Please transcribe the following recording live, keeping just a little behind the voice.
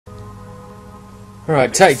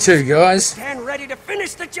Alright, take two, guys. Stand ready to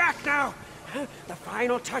finish the jack now. The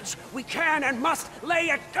final touch. We can and must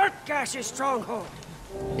lay at Gutgash's stronghold.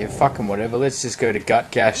 Yeah, fucking whatever. Let's just go to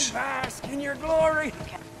Gutgash. Bask in your glory.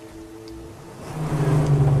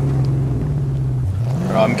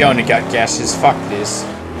 Alright, I'm going to Gutgash's. Fuck this.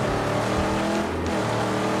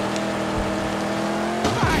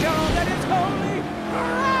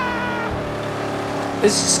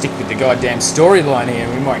 Let's just stick with the goddamn storyline here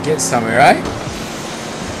and we might get somewhere, eh?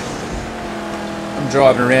 I'm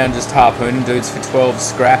driving around just harpooning dudes for 12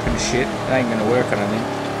 scrap and shit. It ain't gonna work, I don't think.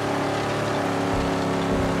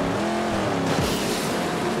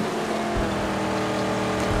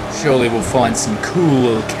 Surely we'll find some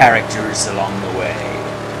cool characters along the way.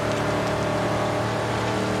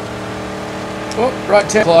 Oh, right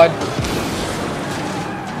turn, Clyde.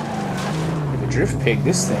 Bit of a drift peg,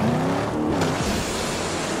 this thing.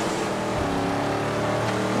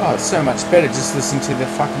 Oh, it's so much better just listening to the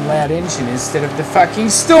fucking loud engine instead of the fucking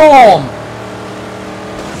storm!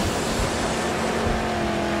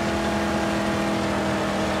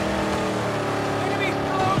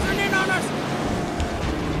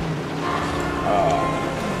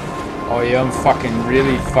 Oh yeah, I'm fucking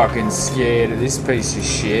really fucking scared of this piece of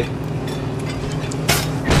shit.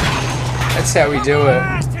 That's how we do it.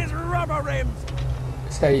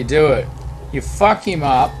 That's how you do it. You fuck him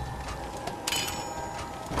up.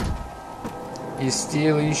 You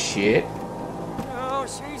steal his shit. Oh,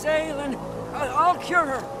 she's ailing. I'll cure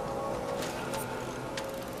her.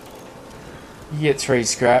 You get 3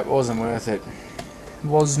 scrap. Wasn't worth it.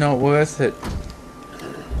 Was not worth it.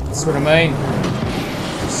 That's what I mean.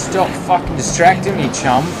 Stop fucking distracting me,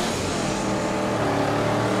 chum.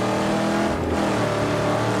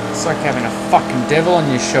 It's like having a fucking devil on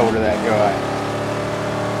your shoulder, that guy.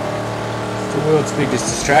 It's the world's biggest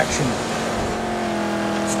distraction.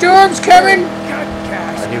 Storm's coming!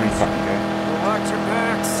 Oh, here we fucking go. Watch your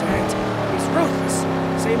back, Saint. He's ruthless.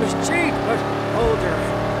 Same as Cheat, but older.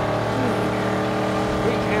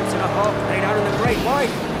 He camps in a hog laid out in the Great White.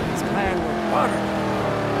 His clan were water.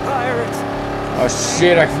 Pirates. Oh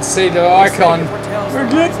shit, I can see the icon. We're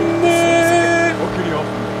getting there! What can you offer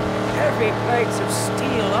me? Heavy plates of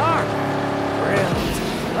steel armor.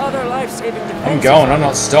 Brilliant. Other life-saving defenses. I'm going, I'm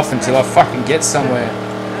not stopping till I fucking get somewhere.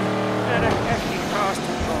 And a hefty cost, of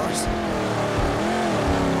course.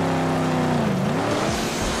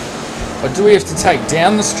 Or do we have to take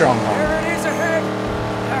down the stronghold? There it is ahead.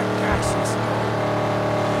 Gutgash's.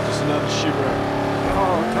 Just another shipwreck.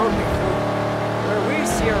 Oh, don't be fooled. Where we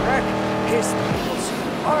see a wreck, his peoples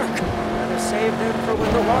ark. Rather save them for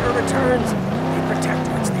when the water returns. They protect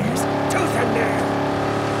what's theirs, tooth and nail.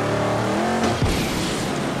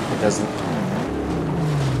 It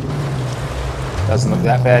doesn't look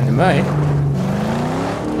that bad to me.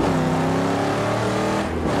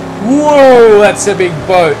 Whoa, that's a big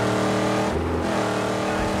boat.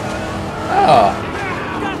 Oh.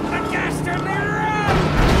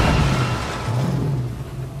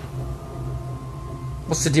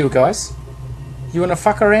 What's the deal, guys? You wanna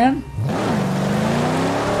fuck around?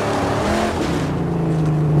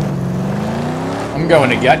 I'm going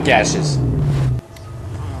to Gutgash's.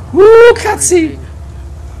 Woo, cutscene!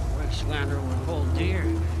 Wexlander with full deer.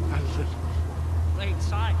 Late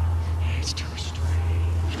sight. It's too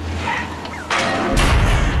strange.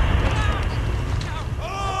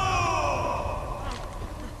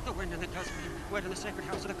 The wind and the dust wet in the sacred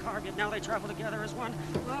house of the carb, yet now they travel together as one.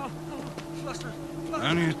 Oh, fluster.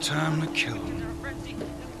 Plenty of time to kill him.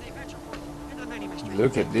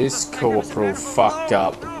 Look at this corporal fucked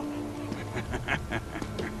up.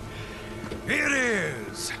 It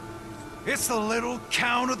is. It's the little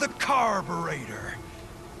count of the carburetor.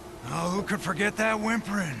 Oh, who could forget that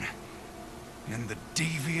whimpering? And the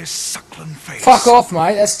devious suckling face. Fuck off,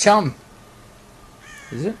 mate. That's chum.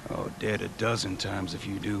 Is it? Oh, dead a dozen times if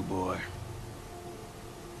you do, boy.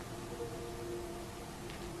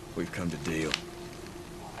 We've come to deal.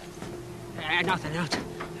 Nothing else.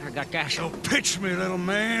 I got gas. So pitch me, little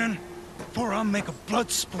man, before I make a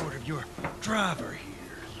blood sport of your driver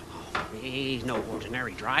here. He's no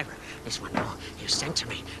ordinary driver. This one, he was sent to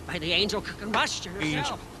me by the angel combustion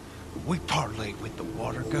herself. We parlay with the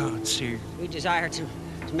water gods here. We desire to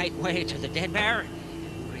make way to the dead baron.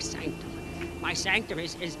 My sanctum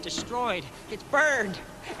is destroyed. It's burned.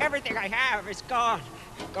 Everything I have is gone.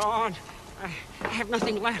 Gone. I have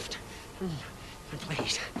nothing left.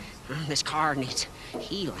 Please, this car needs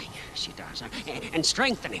healing. She does, and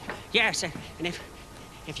strengthening. Yes, and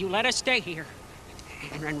if you let us stay here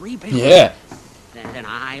and rebuild, yeah, then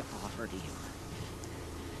I offer to you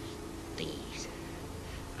these.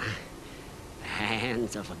 The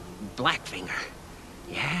hands of a Blackfinger.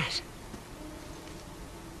 Yes.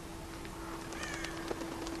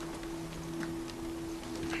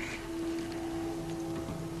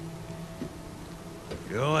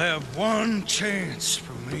 You'll have one chance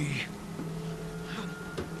for me.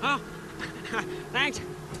 Oh, thanks.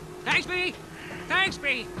 Thanks, B. Thanks,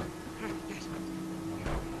 B. Yes.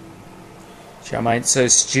 Chum ain't so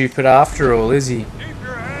stupid after all, is he? Keep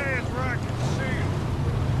your hands where I can see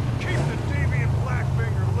 'em. Keep the deviant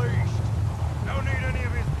Blackfinger leashed. Don't need any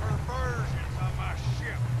of his perversions on my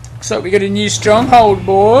ship. So we got a new stronghold,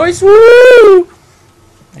 boys. Woo!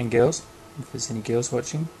 And girls, if there's any girls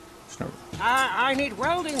watching, it's not. I need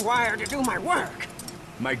welding wire to do my work.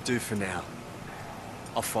 Make do for now.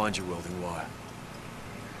 I'll find you welding wire.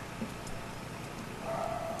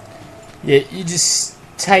 Yeah, you just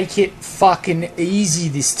take it fucking easy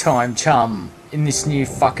this time, chum, in this new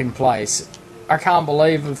fucking place. I can't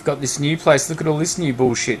believe we've got this new place. Look at all this new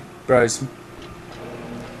bullshit, bros.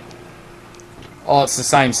 Oh, it's the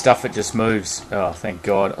same stuff, it just moves. Oh, thank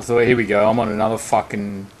God. I thought, here we go, I'm on another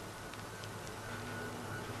fucking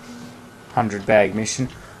 100-bag mission.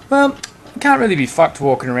 Well, you can't really be fucked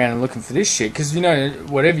walking around and looking for this shit, because, you know,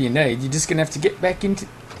 whatever you need, you're just going to have to get back into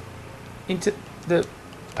the...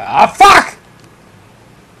 Ah, fuck!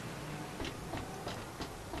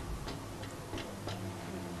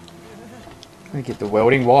 Let me get the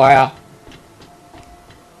welding wire.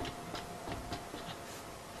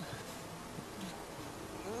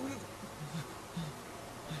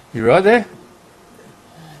 You right there?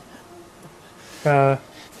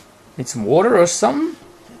 Need some water or something?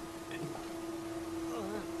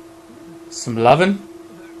 Some loving?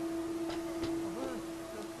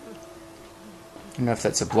 I don't know if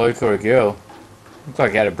that's a bloke or a girl. Looks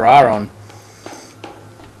like he had a bra on.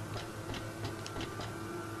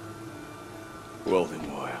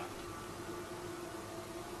 Welding wire.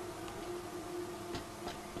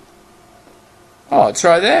 Oh, it's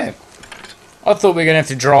right there. I thought we were going to have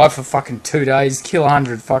to drive for fucking 2 days, kill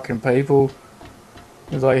 100 fucking people.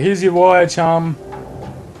 It was like, here's your wire, chum.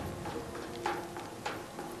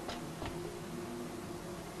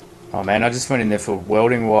 Oh man, I just went in there for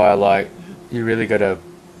welding wire, like, you really gotta...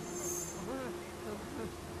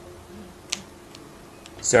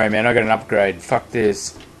 Sorry man, I got an upgrade. Fuck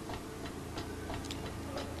this.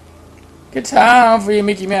 Good time for your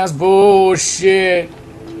Mickey Mouse bullshit.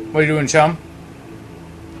 What are you doing, chum?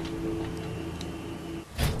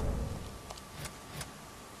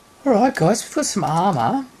 Alright guys, we've got some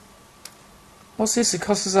armour. What's this? It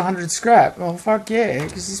costs us 100 scrap. Oh fuck yeah,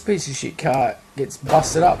 because this piece of shit car gets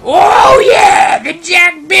busted up. Oh yeah! The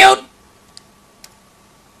jack built!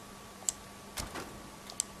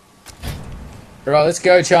 Alright, let's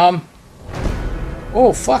go, chum.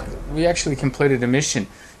 Oh fuck, we actually completed a mission.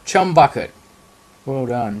 Chum bucket. Well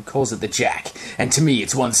done. Calls it the Jack. And to me,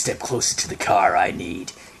 it's one step closer to the car I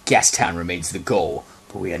need. Gastown remains the goal,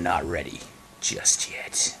 but we are not ready. Just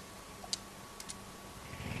yet.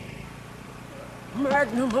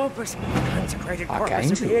 Magnum opus, consecrated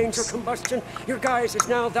corpus of the angel combustion. Your guise is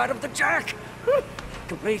now that of the Jack.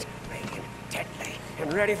 Complete, radiant, deadly,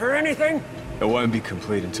 and ready for anything. It won't be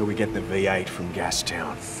complete until we get the V8 from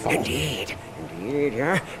Gastown. Indeed,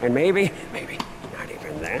 yeah. And maybe not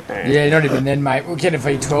even then. Yeah, not even then, mate. We'll get a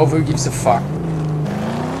V12. Who gives a fuck?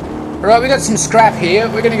 Alright, we got some scrap here.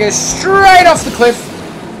 We're gonna go straight off the cliff.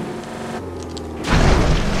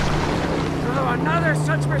 Oh, another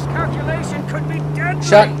such miscalculation could be deadly.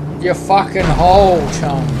 Shut your fucking hole,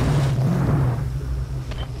 chum.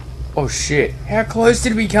 Oh shit. How close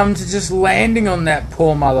did we come to just landing on that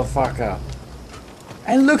poor motherfucker?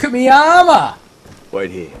 And look at me armor! Wait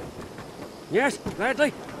here. Yes,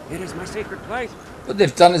 gladly. It is my sacred place. What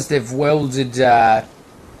they've done is they've welded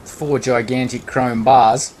 4 gigantic chrome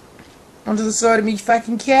bars onto the side of me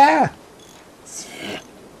fucking car.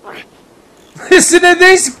 Listen to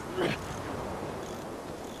this!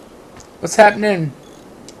 What's happening?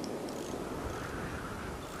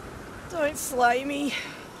 Don't slay me.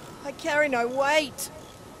 I carry no weight.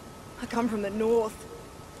 I come from the north.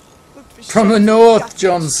 Looked for From the shelter, north, Gutgash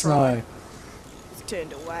Jon tribe. Snow. Was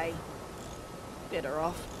turned away. Better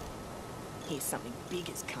off. Here's something big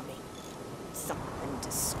is coming. Something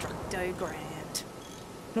destructo grand.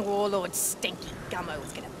 Warlord Stinky Gummo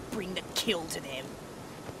is gonna bring the kill to them.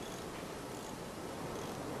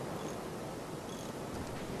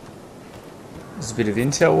 There's a bit of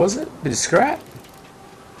intel, was it? Bit of scrap?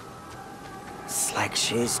 It's like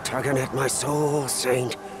she's tugging at my soul,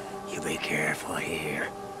 Saint. You be careful here.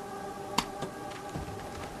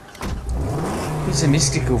 He's a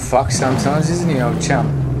mystical fuck sometimes, isn't he, old chum?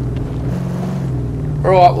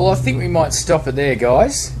 Alright, well I think we might stop it there,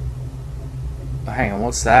 guys. Oh, hang on,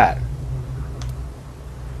 what's that?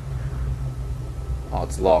 Oh,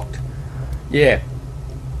 it's locked. Yeah.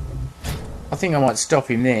 I think I might stop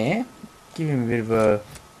him there. Give him a bit of a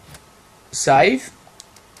save.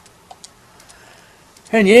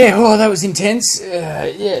 And yeah, oh, that was intense.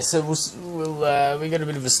 Yeah, so we got a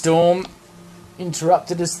bit of a storm.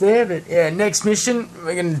 Interrupted us there, but yeah, next mission,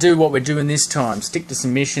 we're going to do what we're doing this time. Stick to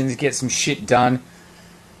some missions, get some shit done.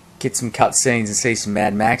 Get some cutscenes and see some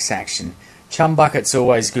Mad Max action. Chum Bucket's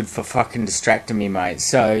always good for fucking distracting me, mate.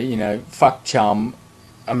 So, you know, fuck Chum.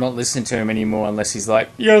 I'm not listening to him anymore unless he's like,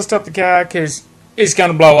 you gotta stop the car because it's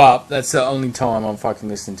gonna blow up. That's the only time I'm fucking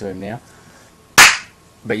listening to him now.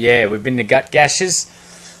 But yeah, we've been to Gutgashes.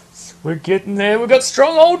 We're getting there. We've got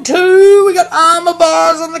Stronghold 2. We got armor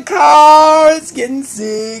bars on the car. It's getting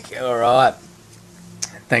sick. Alright.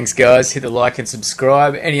 Thanks, guys. Hit the like and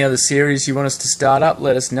subscribe. Any other series you want us to start up,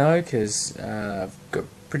 let us know, because I've got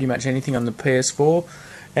pretty much anything on the PS4.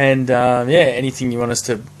 And, yeah, anything you want us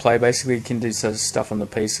to play, basically, you can do some stuff on the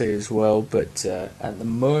PC as well. But at the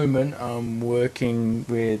moment, I'm working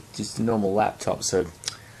with just a normal laptop, so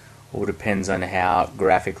all depends on how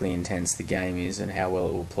graphically intense the game is and how well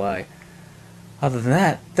it will play. Other than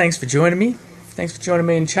that, thanks for joining me. Thanks for joining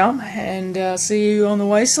me and Chum, and see you on the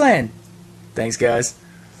wasteland. Thanks, guys.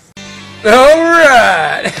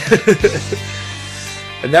 Alright!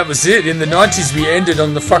 And that was it. In the 90s, we ended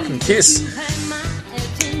on the fucking kiss.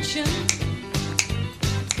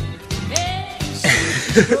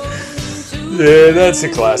 Yeah, that's a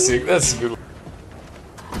classic. That's a good one.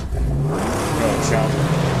 Oh, Chum.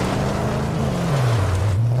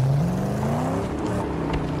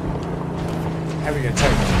 How are we going to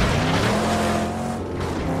take it?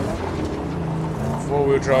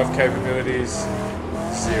 4-wheel drive capabilities,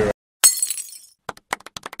 0.